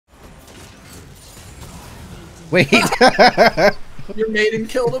Wait. Your maiden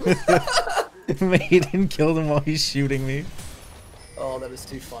killed him. Maiden killed him while he's shooting me. Oh, that is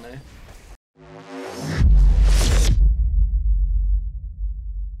too funny.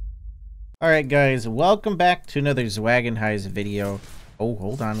 Alright guys, welcome back to another Zwaggin Highs video. Oh,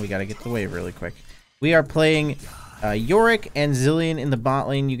 hold on, we gotta get the wave really quick. We are playing Yorick and Zilean in the bot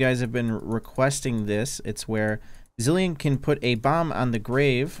lane. You guys have been requesting this. It's where Zilean can put a bomb on the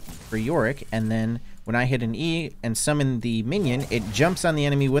grave for Yorick, and then when I hit an E and summon the minion, it jumps on the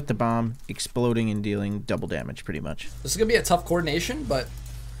enemy with the bomb, exploding and dealing double damage pretty much. This is gonna be a tough coordination, but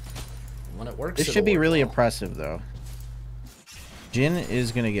when it works, This should be really impressive though. Jhin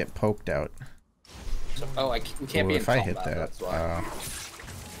is gonna get poked out. Oh, we can't be in if I combat, hit that. that's why.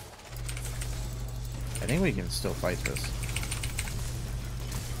 I think we can still fight this.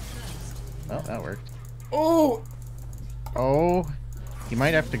 Oh, that worked. Oh! Oh, he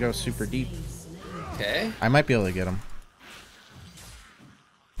might have to go super deep. Okay. I might be able to get him.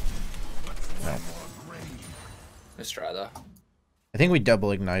 No. Let's try though. I think we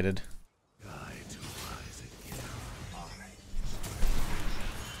double ignited.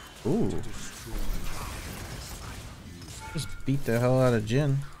 Ooh. Just beat the hell out of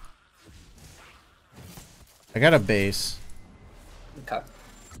Jhin. I got a base. Okay.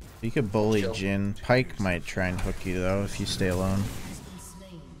 You could bully Chill. Jhin. Pyke might try and hook you though if you stay alone.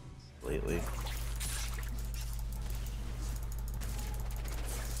 Lately.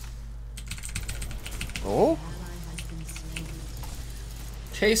 Oh?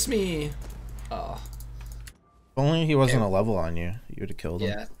 Chase me. Oh. If only he wasn't a level on you. You would have killed him.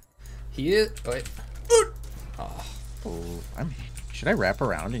 Yeah. He is. Oh, wait. Oh. Oh, should I wrap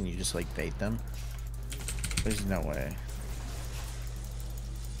around and you just like bait them? There's no way.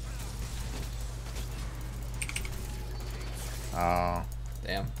 Oh.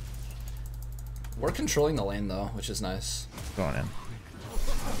 Damn. We're controlling the lane though, which is nice. Going in.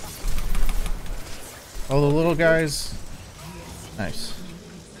 Oh, the little guys. Nice.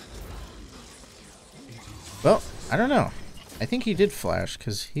 Well, I don't know. I think he did flash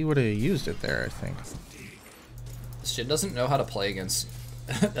because he would have used it there, I think. This shit doesn't know how to play against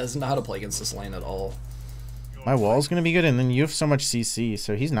doesn't know how to play against this lane at all. My wall's gonna be good, and then you have so much CC,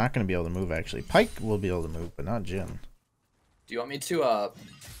 so he's not gonna be able to move actually. Pyke will be able to move, but not Jhin. Do you want me to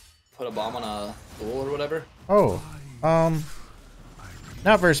put a bomb on a ghoul or whatever? Oh,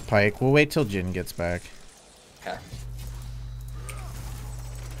 not versus Pyke. We'll wait till Jhin gets back. Okay.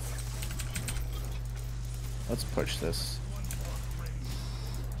 Let's push this.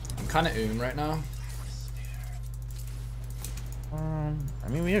 I'm kind of right now. I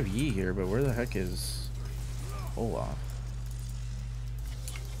mean, we have Yi here, but where the heck is Olaf?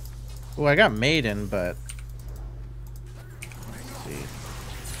 Oh, I got Maiden, but let's see.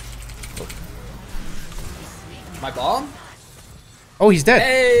 My bomb? Oh, he's dead.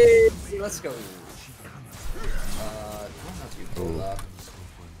 Hey, let's go. I don't have to be cool that.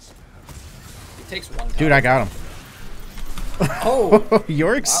 He takes one time. Dude, I got him. Oh,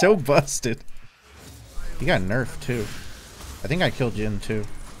 Yorick's wow. so busted. He got nerfed too. I think I killed Jhin too.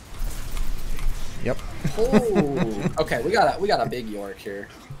 Yep. Oh. Okay, we got a big Yorick here.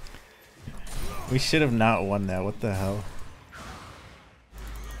 We should have not won that. What the hell?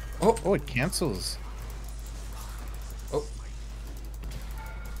 Oh, it cancels. Oh.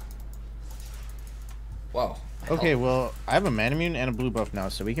 Wow. Okay, well, I have a man immune and a blue buff now,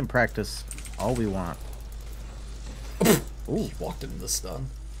 so we can practice all we want. Ooh, he walked into the stun.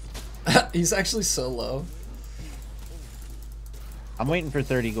 He's actually so low. I'm waiting for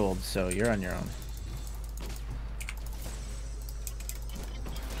 30 gold, so you're on your own.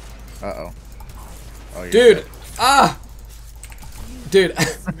 Uh-oh. Oh, you're Dude! dead. Ah! Dude,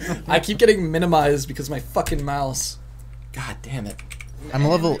 I keep getting minimized because of my fucking mouse. God damn it. I'm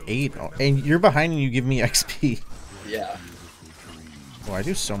level 8, and you're behind and you give me XP. Yeah. Oh, I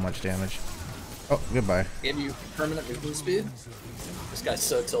do so much damage. Oh, goodbye. Gave you permanent movement speed. This guy's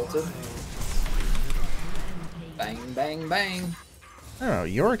so tilted. Bang, bang, bang. I don't know,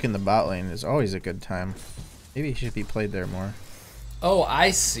 Yorick in the bot lane is always a good time. Maybe he should be played there more. Oh, I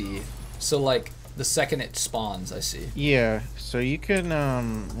see. So, like, the second it spawns, I see. Yeah, so you can,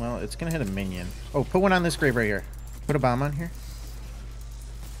 well, it's gonna hit a minion. Oh, put one on this grave right here. Put a bomb on here.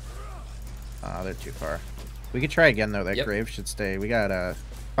 Ah, they're too far. We could try again, though. That grave should stay. We got,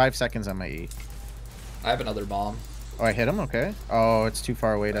 5 seconds on my E. I have another bomb. Oh, I hit him? Okay. Oh, it's too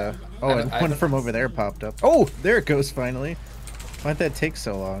far away to... Oh, I and haven't- one from over there popped up. Oh, there it goes, finally. Why'd that take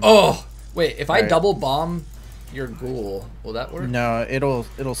so long? Oh! Wait, if I Alright. double bomb your ghoul, will that work? No, it'll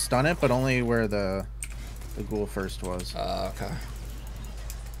stun it, but only where the ghoul first was. Okay.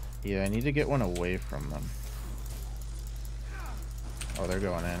 Yeah, I need to get one away from them. Oh, they're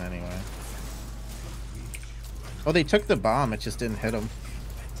going in anyway. Oh, they took the bomb. It just didn't hit them.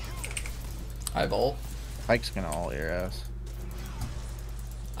 I have ult. Pike's gonna ult your ass.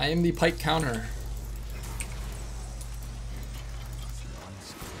 I am the Pike counter.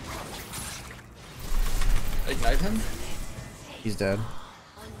 Ignite him? He's dead.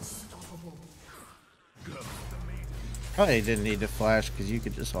 Oh, he didn't need to flash because you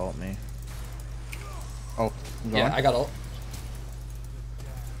could just ult me. Oh, I'm going. Yeah, I got ult.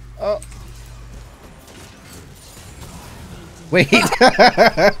 Oh. Wait.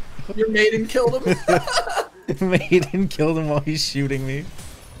 Your maiden killed him. Maiden killed him while he's shooting me.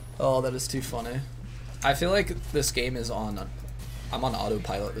 Oh, that is too funny. I feel like this game is on... I'm on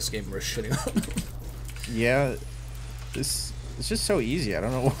autopilot this game. We're shitting on him. Yeah. It's just so easy. I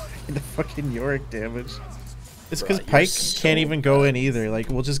don't know why the fucking Yorick damage. It's because Pike can't even go in either. Like,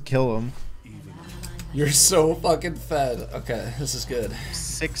 we'll just kill him. You're so fucking fed. Okay, this is good.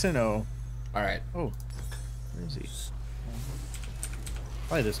 6-0. Alright. Oh. Where is he?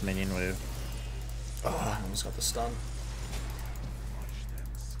 Probably this minion wave. Oh, I almost got the stun.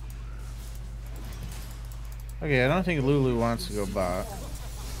 Okay, I don't think Lulu wants to go bot.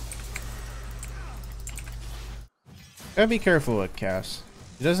 Gotta be careful with Cass.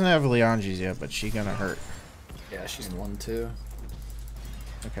 He doesn't have Leongi's yet, but she gonna hurt. Yeah, she's in 1-2.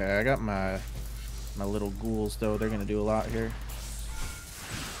 Okay, I got my little ghouls though. They're gonna do a lot here.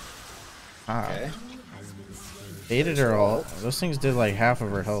 Ah. Okay. Baited her ult. Those things did like half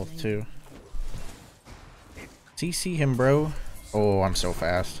of her health too. CC him, bro. Oh, I'm so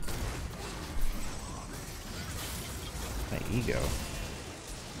fast. My ego.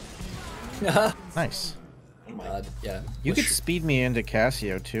 Nice. Oh my god, yeah. You could speed me into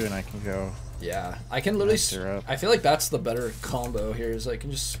Cassio too, and I can go. Yeah, I can literally. Her up. I feel like that's the better combo here. Is I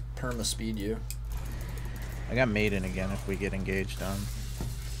can just perma speed you. I got Maiden again if we get engaged on.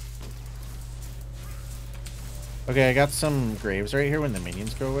 Okay, I got some graves right here when the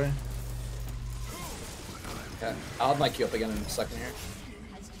minions go away. Okay, I'll mic you up again in a second here.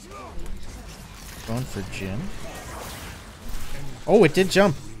 Going for Jin. Oh, it did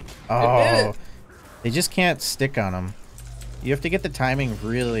jump. Oh, it did it. They just can't stick on them. You have to get the timing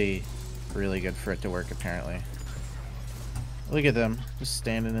really, really good for it to work, apparently. Look at them, just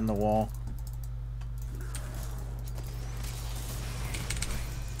standing in the wall.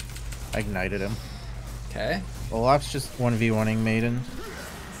 I ignited him. Okay. Olaf's just 1v1ing Maiden.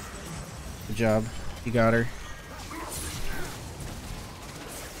 Good job. You got her.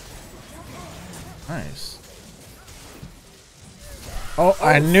 Nice. Oh,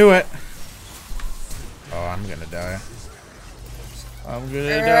 I knew it. Oh, I'm gonna die. I'm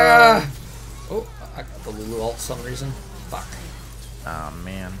gonna die. Oh, I got the Lulu ult for some reason. Fuck. Oh,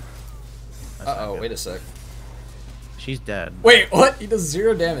 man. That's Uh-oh, wait a sec. She's dead. Wait, what? He does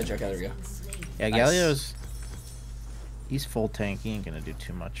 0 damage. Okay, there we go. Yeah, Nice. Galio's... He's full tank. He ain't gonna do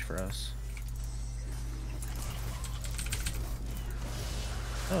too much for us.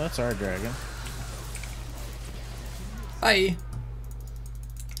 Oh, that's our dragon. Bye.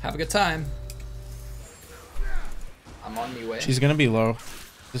 Have a good time. I'm on my way. She's gonna be low.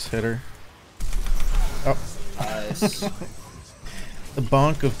 Just hit her. Oh. Nice. The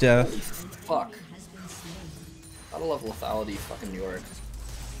bonk of death. Holy fuck. Gotta love lethality, fucking Yorick.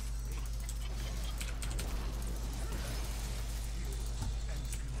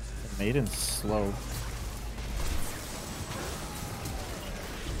 Maiden's slow.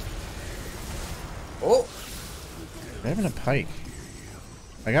 Oh! They're having a Pike.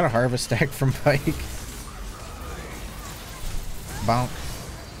 I got a harvest stack from Pike. Bonk.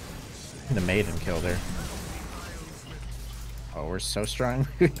 The Maiden killed her. Oh, we're so strong.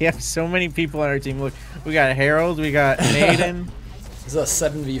 We have so many people on our team. Look, we got Harold, we got Maiden. This is a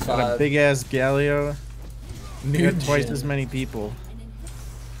 7v5. Got a big ass Galio. We New got twice gen. as many people.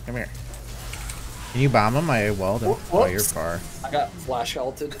 Come here. Can you bomb him? I well done. Oh, you're far. I got flash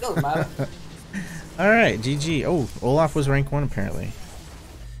ulted. It doesn't matter. Alright, GG. Oh, Olaf was rank 1 apparently.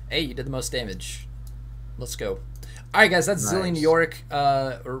 Hey, you did the most damage. Let's go. Alright guys, that's Nice. Zilean Yorick.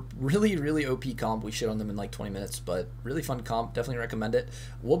 Really, really OP comp. We shit on them in like 20 minutes, but really fun comp. Definitely recommend it.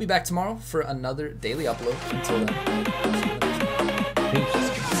 We'll be back tomorrow for another daily upload. Until then.